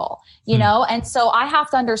magical, you know? And so I have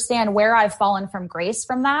to understand where I've fallen from grace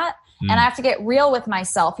from that. And I have to get real with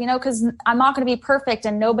myself, because I'm not going to be perfect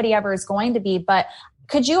and nobody ever is going to be. But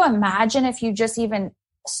could you imagine if you just even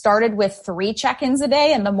started with 3 check-ins a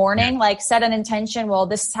day in the morning, set an intention, well,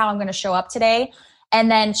 this is how I'm going to show up today. And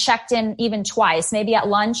then checked in even twice, maybe at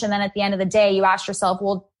lunch. And then at the end of the day, you ask yourself,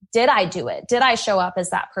 well, did I do it? Did I show up as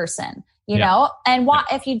that person? You know, and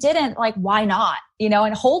if you didn't, why not?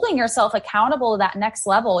 And holding yourself accountable to that next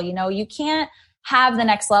level, you can't have the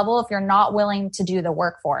next level if you're not willing to do the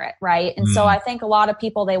work for it. Right. And so I think a lot of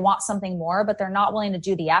people, they want something more, but they're not willing to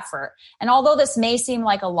do the effort. And although this may seem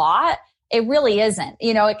like a lot, it really isn't.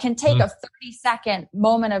 It can take a 30-second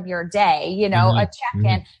moment of your day, a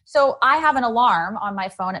check-in. So I have an alarm on my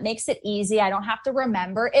phone. It makes it easy. I don't have to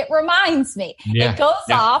remember. It reminds me. It goes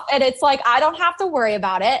off and it's I don't have to worry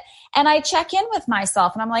about it. And I check in with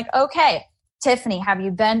myself and I'm like, okay, Tiffany, have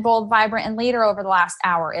you been bold, vibrant, and leader over the last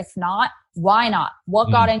hour? If not, why not? What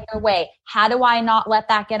got in your way? How do I not let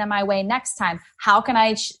that get in my way next time? How can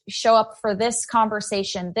I show up for this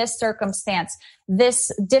conversation, this circumstance, this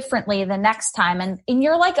differently the next time? And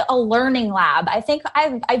you're like a learning lab. I think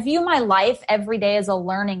I view my life every day as a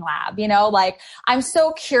learning lab. I'm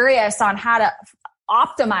so curious on how to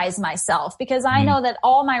optimize myself because I know that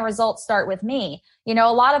all my results start with me.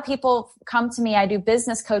 A lot of people come to me, I do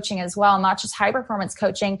business coaching as well, not just high performance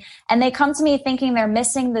coaching. And they come to me thinking they're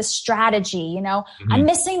missing the strategy, I'm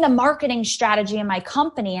missing the marketing strategy in my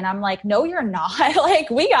company. And I'm like, no, you're not.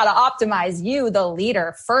 We got to optimize you, the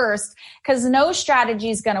leader, first, because no strategy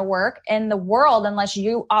is going to work in the world unless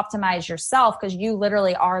you optimize yourself, because you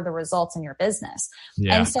literally are the results in your business.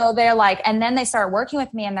 Yeah. And so they're and then they start working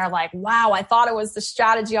with me and they're like, wow, I thought it was the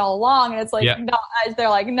strategy all along. And it's no, they're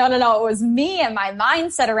like, no, it was me and my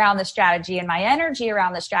mindset around the strategy and my energy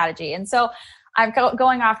around the strategy. And so I'm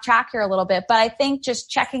going off track here a little bit, but I think just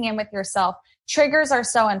checking in with yourself, triggers are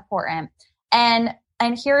so important. And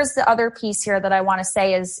here's the other piece here that I want to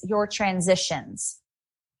say is your transitions.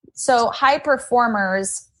 So high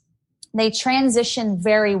performers, they transition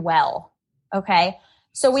very well. Okay.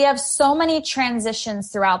 So we have so many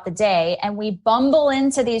transitions throughout the day and we bumble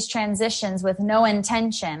into these transitions with no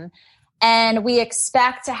intention. And we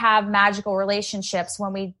expect to have magical relationships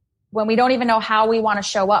when we don't even know how we want to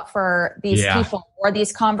show up for these people or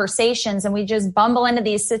these conversations. And we just bumble into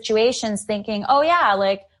these situations thinking, oh yeah,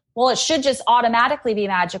 well, it should just automatically be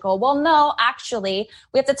magical. Well, no, actually,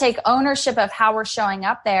 we have to take ownership of how we're showing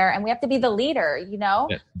up there. And we have to be the leader,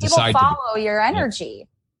 people follow your energy.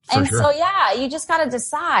 Yeah, and so, you just got to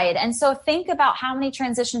decide. And so think about how many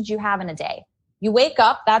transitions you have in a day. You wake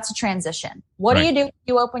up, that's a transition. What do you do when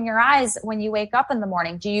you open your eyes when you wake up in the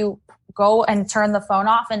morning? Do you go and turn the phone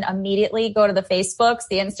off and immediately go to the Facebooks,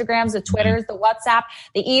 the Instagrams, the Twitters, the WhatsApp,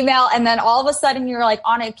 the email. And then all of a sudden you're like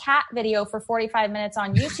on a cat video for 45 minutes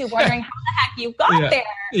on YouTube wondering how the heck you got there.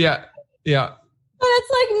 Yeah. Yeah. But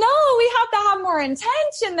it's like, no, we have to have more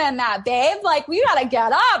intention than that, babe. Like, we got to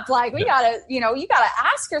get up. Like, we got to, you got to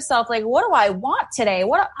ask yourself, like, what do I want today?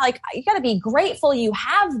 You got to be grateful you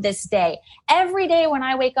have this day. Every day when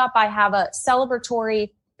I wake up, I have a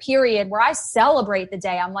celebratory period where I celebrate the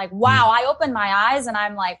day. I'm like, wow, I open my eyes and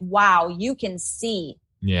I'm like, wow, you can see.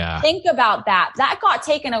 Yeah. Think about that. That got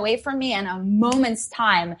taken away from me in a moment's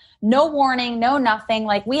time. No warning, no nothing.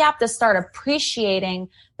 Like, we have to start appreciating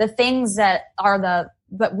the things that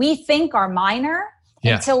we think are minor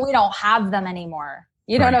until we don't have them anymore.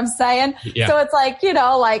 You know what I'm saying? Yeah. So it's like,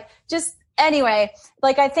 anyway,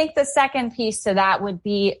 like, I think the second piece to that would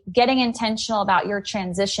be getting intentional about your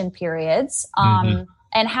transition periods,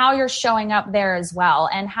 and how you're showing up there as well,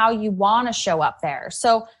 and how you want to show up there.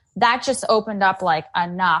 So that just opened up like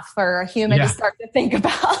enough for a human to start to think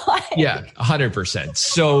about. Like, 100%.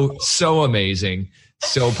 So amazing.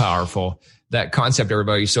 So powerful. That concept,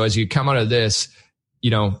 everybody. So as you come out of this,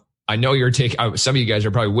 I know you're taking, some of you guys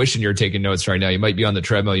are probably wishing you're taking notes right now. You might be on the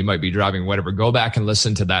treadmill. You might be driving, whatever. Go back and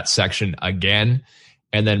listen to that section again.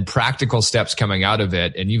 And then practical steps coming out of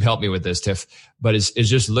it. And you've helped me with this, Tiff, but it's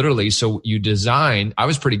just literally, so you design, I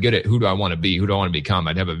was pretty good at who do I want to be? Who do I want to become?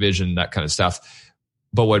 I'd have a vision, that kind of stuff.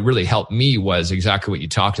 But what really helped me was exactly what you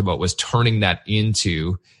talked about, was turning that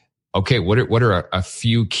into, okay, what are a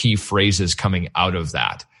few key phrases coming out of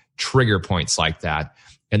that, trigger points like that.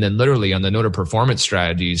 And then literally on the note of performance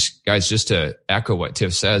strategies, guys, just to echo what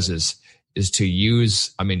Tiff says is to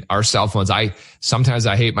use, our cell phones. Sometimes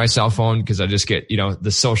I hate my cell phone because I just get,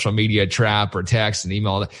 the social media trap or text and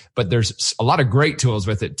email, but there's a lot of great tools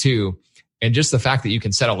with it too. And just the fact that you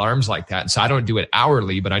can set alarms like that. And so I don't do it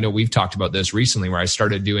hourly, but I know we've talked about this recently where I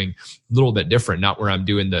started doing a little bit different, not where I'm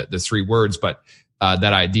doing the 3 words, but that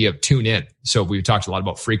idea of tune in. So we've talked a lot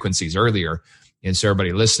about frequencies earlier. And so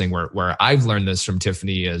everybody listening, where I've learned this from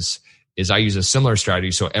Tiffany is I use a similar strategy.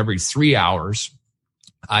 So every 3 hours,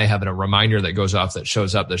 I have a reminder that goes off that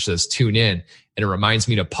shows up that says tune in. And it reminds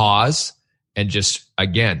me to pause and just,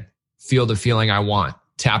 again, feel the feeling I want.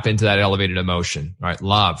 Tap into that elevated emotion, right?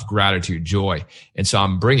 Love, gratitude, joy. And so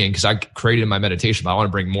I'm bringing, because I created my meditation, but I want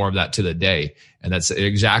to bring more of that to the day. And that's the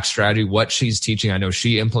exact strategy. What she's teaching, I know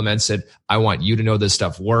she implements it. I want you to know this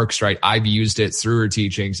stuff works, right? I've used it through her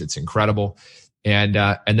teachings. It's incredible. And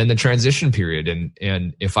then the transition period.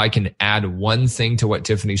 And if I can add one thing to what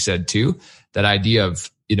Tiffany said too, that idea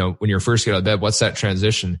of, when you're first getting out of bed, what's that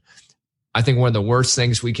transition? I think one of the worst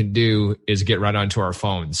things we can do is get right onto our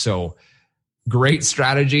phones. So great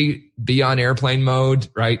strategy, be on airplane mode,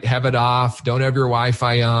 right? Have it off. Don't have your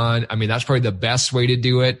Wi-Fi on. That's probably the best way to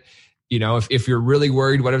do it. If you're really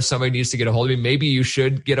worried, what if somebody needs to get a hold of you? Maybe you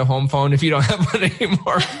should get a home phone if you don't have one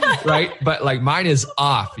anymore, right? But like mine is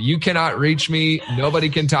off. You cannot reach me. Nobody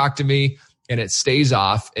can talk to me. And it stays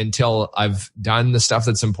off until I've done the stuff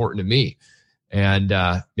that's important to me. And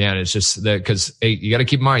man, it's just because you got to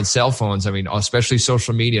keep in mind, cell phones, especially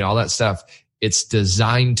social media and all that stuff, it's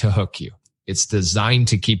designed to hook you. It's designed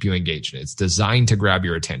to keep you engaged. It's designed to grab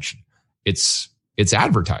your attention. It's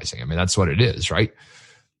advertising. That's what it is, right?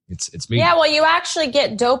 It's me. Yeah, well, you actually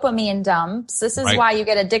get dopamine dumps. This is why you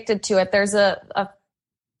get addicted to it. There's a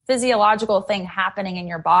physiological thing happening in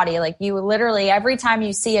your body. Like, you literally, every time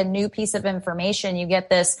you see a new piece of information, you get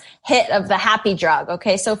this hit of the happy drug.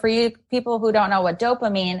 Okay. So for you people who don't know what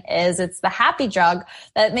dopamine is, it's the happy drug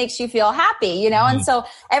that makes you feel happy, And so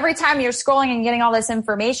every time you're scrolling and getting all this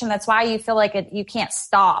information, that's why you feel like you can't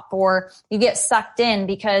stop, or you get sucked in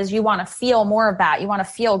because you want to feel more of that. You want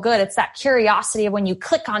to feel good. It's that curiosity of when you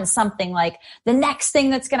click on something, like the next thing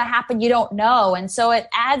that's going to happen, you don't know. And so it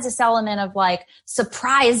adds this element of like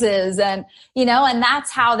surprises and, and that's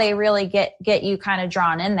how they really get you kind of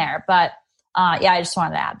drawn in there. But, I just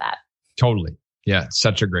wanted to add that. Totally. Yeah.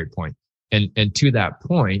 Such a great point. And to that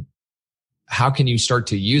point, how can you start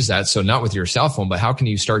to use that? So not with your cell phone, but how can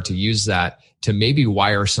you start to use that to maybe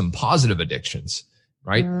wire some positive addictions,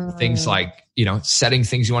 right? Things like, setting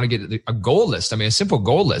things you want to get, a goal list. A simple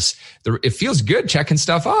goal list. It feels good checking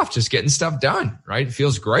stuff off, just getting stuff done, right? It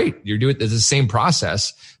feels great. You're doing the same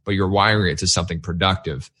process, but you're wiring it to something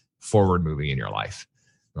productive, forward moving in your life,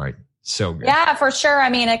 right? So good. Yeah, for sure.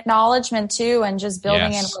 Acknowledgement too, and just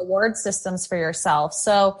building in reward systems for yourself.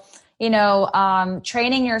 So,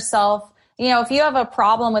 training yourself, if you have a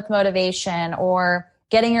problem with motivation or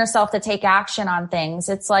getting yourself to take action on things,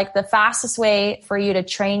 it's like the fastest way for you to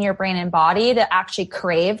train your brain and body to actually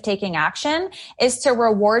crave taking action is to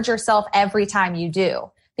reward yourself every time you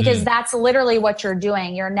do. because that's literally what you're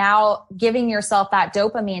doing. You're now giving yourself that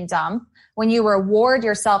dopamine dump. When you reward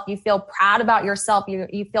yourself, you feel proud about yourself.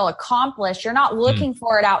 You feel accomplished. You're not looking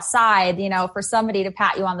for it outside, for somebody to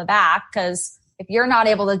pat you on the back. Because if you're not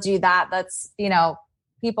able to do that, that's,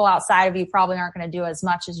 people outside of you probably aren't going to do as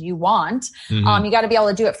much as you want. You got to be able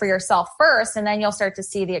to do it for yourself first, and then you'll start to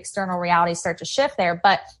see the external reality start to shift there.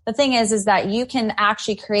 But the thing is that you can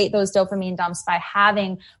actually create those dopamine dumps by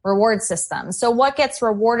having reward systems. So what gets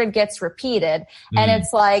rewarded gets repeated. And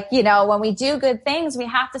it's like, when we do good things, we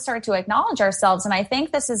have to start to acknowledge ourselves. And I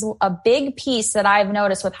think this is a big piece that I've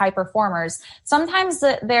noticed with high performers. Sometimes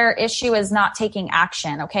their issue is not taking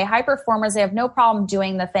action. Okay. High performers, they have no problem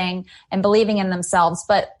doing the thing and believing in themselves,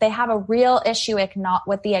 but they have a real issue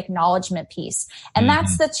with the acknowledgement piece. And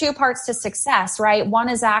that's the two parts to success, right? One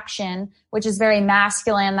is action, which is very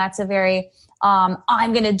masculine. That's a very,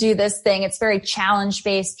 I'm going to do this thing. It's very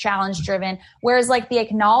challenge-based, challenge-driven. Whereas like the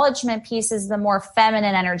acknowledgement piece is the more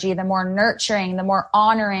feminine energy, the more nurturing, the more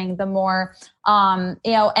honoring, the more, and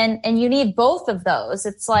you need both of those.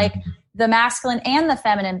 It's like, the masculine and the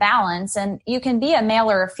feminine balance. And you can be a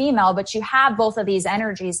male or a female, but you have both of these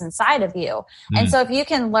energies inside of you. And so if you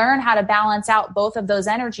can learn how to balance out both of those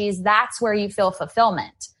energies, that's where you feel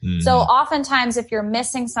fulfillment. So oftentimes if you're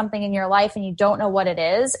missing something in your life and you don't know what it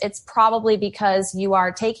is, it's probably because you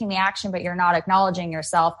are taking the action, but you're not acknowledging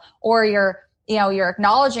yourself, or you're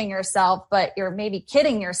acknowledging yourself, but you're maybe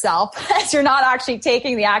kidding yourself as you're not actually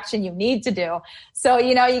taking the action you need to do. So,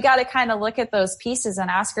 you got to kind of look at those pieces and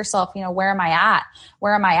ask yourself, where am I at?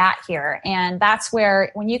 Where am I at here? And that's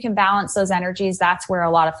where, when you can balance those energies, that's where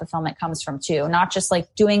a lot of fulfillment comes from too. Not just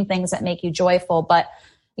like doing things that make you joyful, but,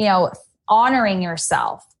 honoring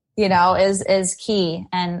yourself, is key.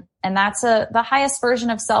 And that's the highest version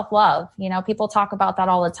of self-love. People talk about that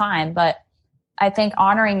all the time, but I think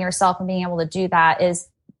honoring yourself and being able to do that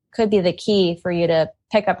could be the key for you to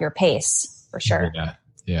pick up your pace for sure.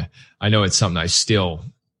 Yeah. I know it's something I still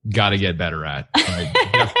got to get better at.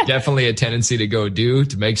 Definitely a tendency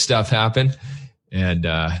to make stuff happen, and,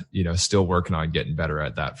 still working on getting better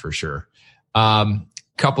at that for sure.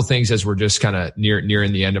 Couple things as we're just kind of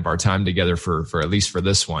nearing the end of our time together for at least for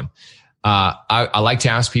this one. I like to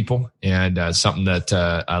ask people, and something that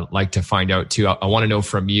I like to find out too. I want to know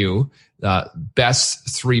from you,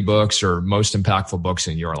 best 3 books or most impactful books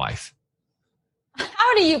in your life.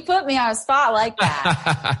 How do you put me on a spot like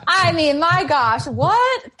that? I mean, my gosh,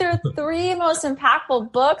 what? There are 3 most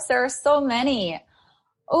impactful books. There are so many.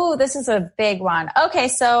 Oh, this is a big one. Okay.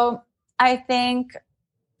 So I think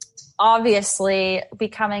obviously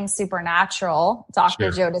Becoming Supernatural,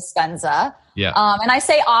 Dr. Joe Dispenza. Yeah. And I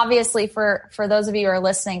say obviously for those of you who are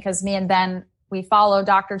listening, because me and Ben, we follow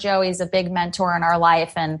Dr. Joe. He's a big mentor in our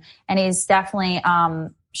life, and he's definitely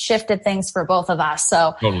shifted things for both of us.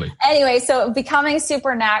 So totally. Anyway, so Becoming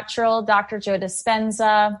Supernatural, Dr. Joe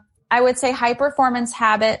Dispenza. I would say High Performance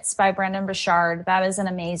Habits by Brendon Burchard. That is an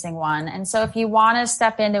amazing one. And so if you want to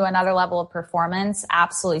step into another level of performance,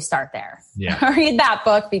 absolutely start there. Yeah. Read that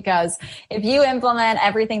book, because if you implement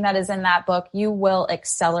everything that is in that book, you will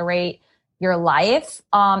accelerate your life.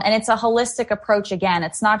 And it's a holistic approach. Again,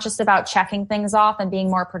 it's not just about checking things off and being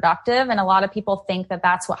more productive. And a lot of people think that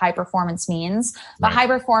that's what high performance means. But high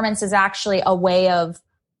performance is actually a way of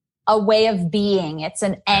being. It's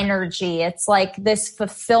an energy. It's like this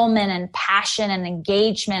fulfillment and passion and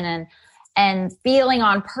engagement and feeling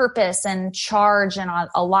on purpose and charge and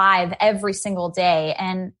alive every single day.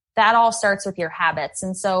 And that all starts with your habits.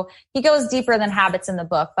 And so he goes deeper than habits in the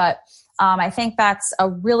book, but I think that's a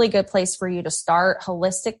really good place for you to start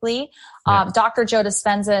holistically. Dr. Joe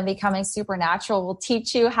Dispenza and Becoming Supernatural will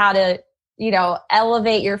teach you how to,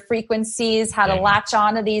 elevate your frequencies, how to latch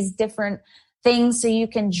onto these different things so you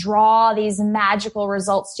can draw these magical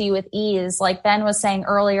results to you with ease. Like Ben was saying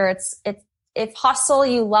earlier, if hustle,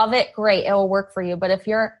 you love it, great, it will work for you. But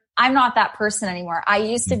I'm not that person anymore. I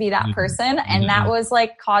used to be that person, and that was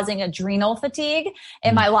like causing adrenal fatigue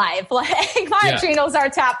in my life. Like my adrenals are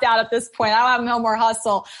tapped out at this point. I don't have no more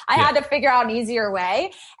hustle. I had to figure out an easier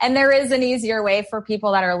way. And there is an easier way for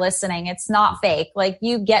people that are listening. It's not fake. Like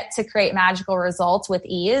you get to create magical results with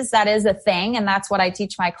ease. That is a thing. And that's what I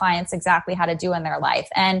teach my clients exactly how to do in their life.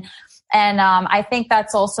 And I think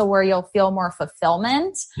that's also where you'll feel more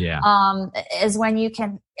fulfillment. Is when you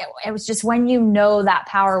can, it was just when you know that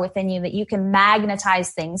power within you that you can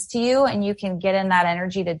magnetize things to you and you can get in that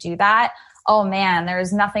energy to do that. Oh man,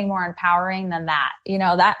 there's nothing more empowering than that.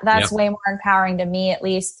 That's way more empowering to me, at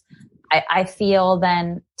least I feel,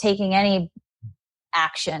 than taking any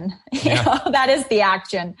action. That is the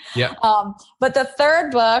action. But the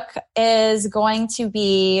third book is going to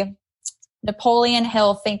be Napoleon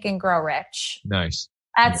Hill, Think and Grow Rich. Nice.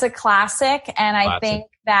 That's a classic. And I think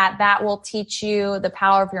that will teach you the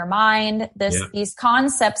power of your mind. These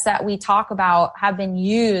concepts that we talk about have been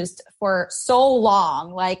used for so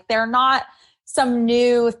long. Like they're not some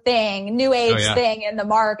new age thing in the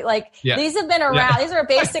market. Like these have been around. These are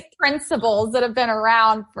basic principles that have been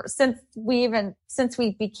around since we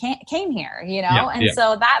came here, you know?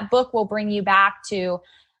 So that book will bring you back to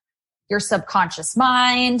your subconscious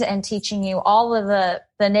mind and teaching you all of the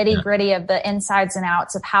nitty gritty of the insides and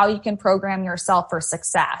outs of how you can program yourself for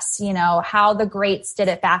success. You know, how the greats did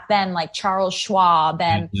it back then, like Charles Schwab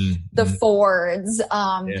and the Fords,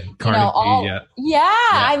 I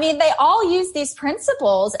mean, they all use these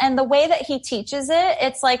principles, and the way that he teaches it,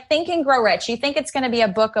 it's like Think and Grow Rich. You think it's going to be a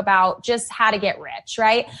book about just how to get rich,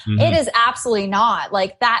 right? It is absolutely not.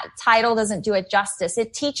 Like that title doesn't do it justice.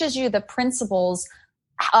 It teaches you the principles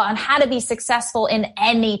on how to be successful in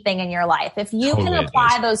anything in your life. If you can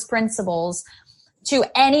apply those principles to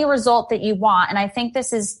any result that you want. And I think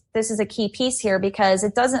this is a key piece here, because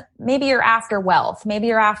it doesn't, maybe you're after wealth, maybe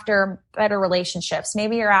you're after better relationships,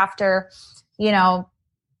 maybe you're after,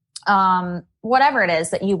 whatever it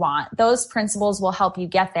is that you want. Those principles will help you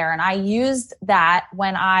get there. And I used that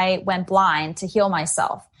when I went blind to heal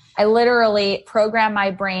myself. I literally programmed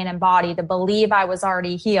my brain and body to believe I was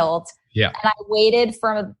already healed. Yeah. And I waited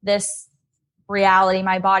for this reality,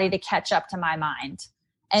 my body, to catch up to my mind.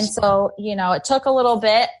 And so, it took a little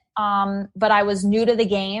bit, but I was new to the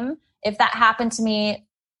game. If that happened to me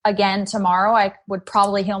again tomorrow, I would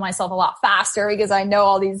probably heal myself a lot faster, because I know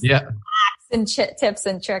all these hacks and tips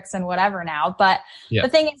and tricks and whatever now. But the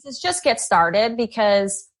thing is just get started,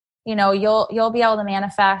 because you'll be able to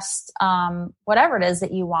manifest whatever it is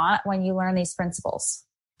that you want when you learn these principles.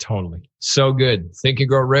 Totally. So good. Think and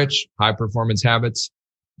Grow Rich, High Performance Habits,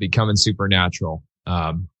 Becoming Supernatural.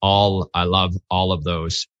 I love all of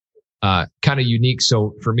those. Kind of unique.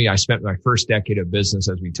 So for me, I spent my first decade of business,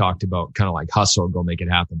 as we talked about, kind of like hustle, go make it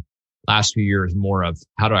happen. Last few years, more of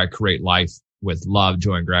how do I create life with love,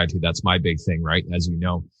 joy, and gratitude. That's my big thing, right? As you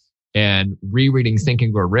know. And rereading Think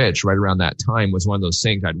and Grow Rich right around that time was one of those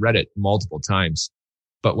things. I'd read it multiple times,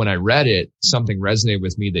 but when I read it, something resonated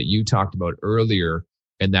with me that you talked about earlier,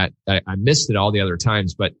 and that I missed it all the other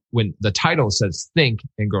times. But when the title says Think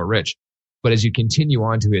and Grow Rich, but as you continue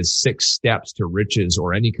on to his 6 steps to riches,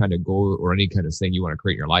 or any kind of goal or any kind of thing you want to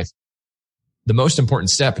create in your life, the most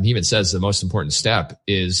important step, and he even says the most important step,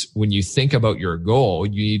 is when you think about your goal,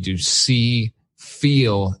 you need to see,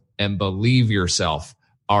 feel, and believe yourself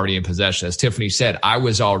already in possession. As Tiffany said, I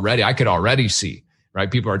could already see,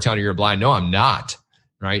 right? People are telling you you're blind. No, I'm not,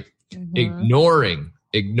 right?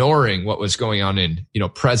 Ignoring what was going on in,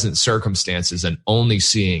 present circumstances, and only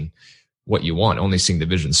seeing what you want, only seeing the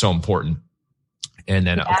vision. So important. And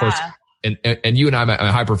then of course, and you and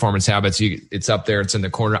I, High Performance Habits, it's up there. It's in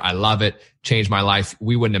the corner. I love it. Changed my life.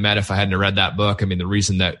 We wouldn't have met if I hadn't read that book. I mean, the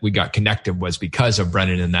reason that we got connected was because of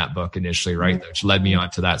Brennan in that book initially, right? Which led me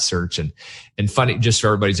on to that search. And funny, just for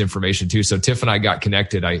everybody's information too. So Tiff and I got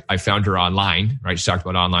connected. I found her online, right? She talked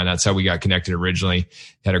about online. That's how we got connected originally.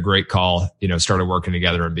 Had a great call, started working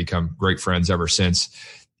together and become great friends ever since.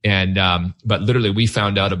 And, but literally we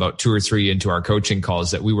found out about 2 or 3 into our coaching calls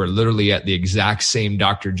that we were literally at the exact same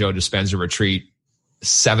Dr. Joe Dispenza retreat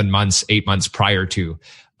 8 months prior to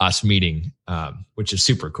us meeting, which is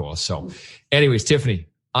super cool. So anyways, Tiffany,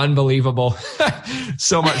 unbelievable.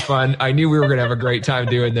 So much fun. I knew we were going to have a great time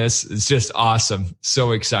doing this. It's just awesome.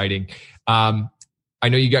 So exciting. I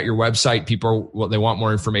know you got your website. People, they want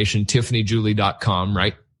more information, tiffanyjulie.com,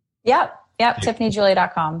 right? Yep.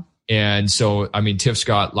 tiffanyjulie.com. And so, I mean, Tiff's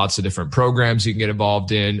got lots of different programs you can get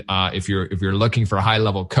involved in. If you're looking for high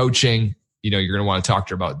level coaching, you're going to want to talk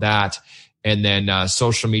to her about that. And then,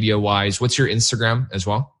 social media wise, what's your Instagram as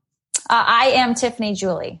well? I am Tiffany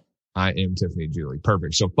Julie. I am Tiffany Julie.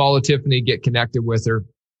 Perfect. So follow Tiffany, get connected with her.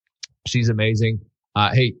 She's amazing.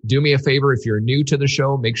 Hey, do me a favor. If you're new to the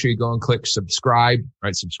show, make sure you go and click subscribe,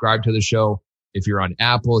 right? Subscribe to the show. If you're on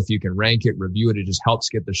Apple, if you can rank it, review it, it just helps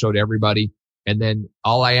get the show to everybody. And then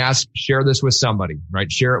all I ask, share this with somebody,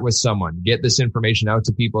 right? Share it with someone. Get this information out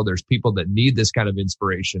to people. There's people that need this kind of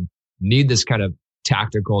inspiration, need this kind of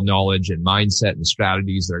tactical knowledge and mindset and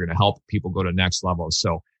strategies that are going to help people go to next level.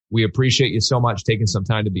 So we appreciate you so much taking some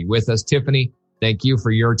time to be with us. Tiffany, thank you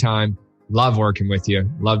for your time. Love working with you.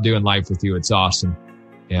 Love doing life with you. It's awesome.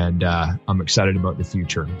 And I'm excited about the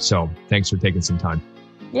future. So thanks for taking some time.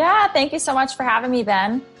 Yeah. Thank you so much for having me,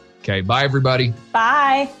 Ben. Okay. Bye, everybody.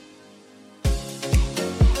 Bye.